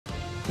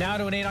Now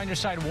to an 8 on your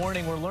side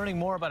warning. We're learning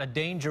more about a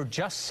danger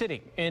just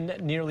sitting in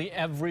nearly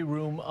every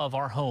room of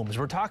our homes.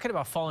 We're talking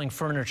about falling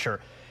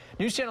furniture.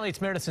 News Channel 8's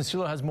Meredith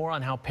Sensulo has more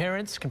on how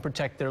parents can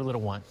protect their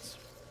little ones.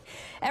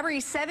 Every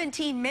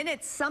 17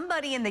 minutes,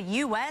 somebody in the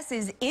U.S.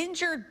 is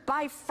injured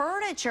by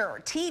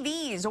furniture,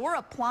 TVs, or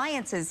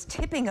appliances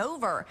tipping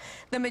over.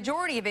 The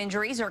majority of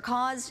injuries are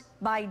caused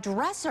by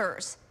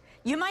dressers.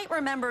 You might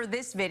remember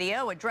this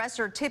video. A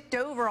dresser tipped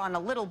over on a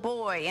little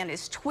boy, and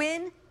his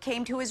twin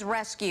came to his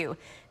rescue.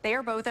 They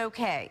are both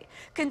okay.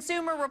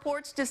 Consumer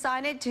Reports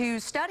decided to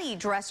study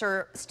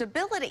dresser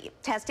stability,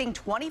 testing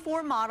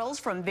 24 models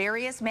from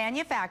various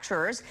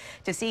manufacturers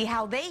to see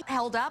how they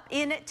held up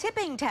in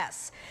tipping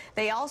tests.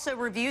 They also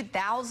reviewed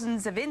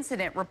thousands of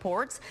incident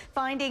reports,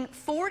 finding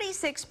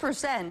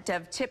 46%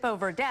 of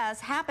tip-over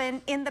deaths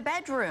happen in the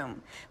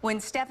bedroom. When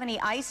Stephanie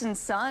Ison's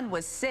son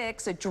was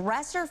 6, a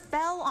dresser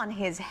fell on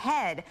his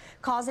head,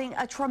 causing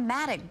a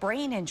traumatic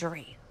brain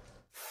injury.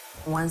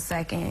 1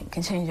 second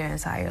can change your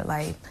entire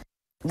life.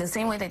 The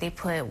same way that they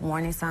put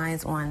warning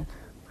signs on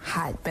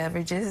hot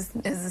beverages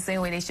is the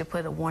same way they should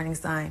put a warning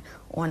sign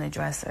on a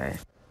dresser.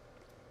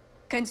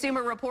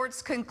 Consumer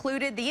Reports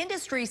concluded the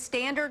industry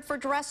standard for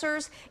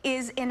dressers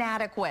is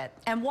inadequate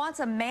and wants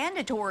a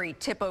mandatory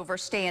tip-over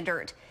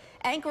standard.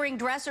 Anchoring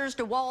dressers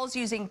to walls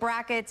using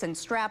brackets and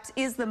straps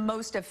is the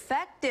most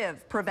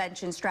effective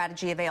prevention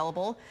strategy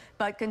available,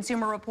 but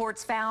Consumer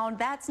Reports found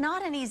that's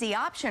not an easy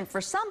option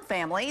for some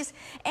families,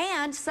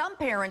 and some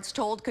parents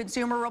told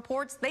Consumer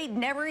Reports they'd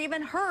never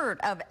even heard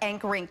of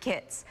anchoring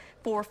kits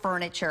for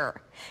furniture.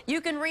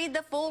 You can read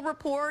the full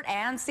report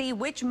and see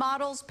which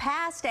models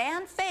passed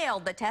and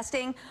failed the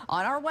testing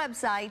on our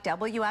website,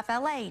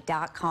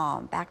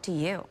 WFLA.com. Back to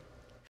you.